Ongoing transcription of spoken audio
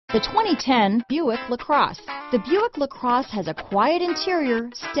The 2010 Buick LaCrosse. The Buick LaCrosse has a quiet interior,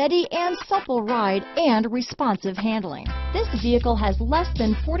 steady and supple ride, and responsive handling. This vehicle has less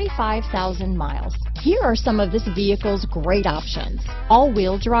than 45,000 miles. Here are some of this vehicle's great options: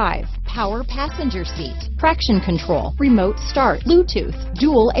 all-wheel drive, power passenger seat, traction control, remote start, Bluetooth,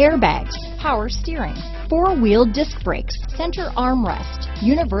 dual airbags, power steering, four-wheel disc brakes, center armrest,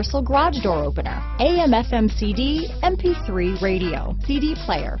 universal garage door opener, AM/FM CD, MP3 radio, CD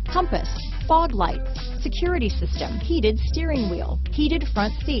player, compass, fog lights, security system, heated steering wheel, heated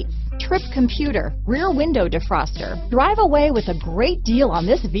front seats, trip computer, rear window defroster. Drive away with a great deal on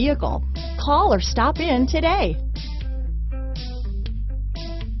this vehicle. Call or stop in today.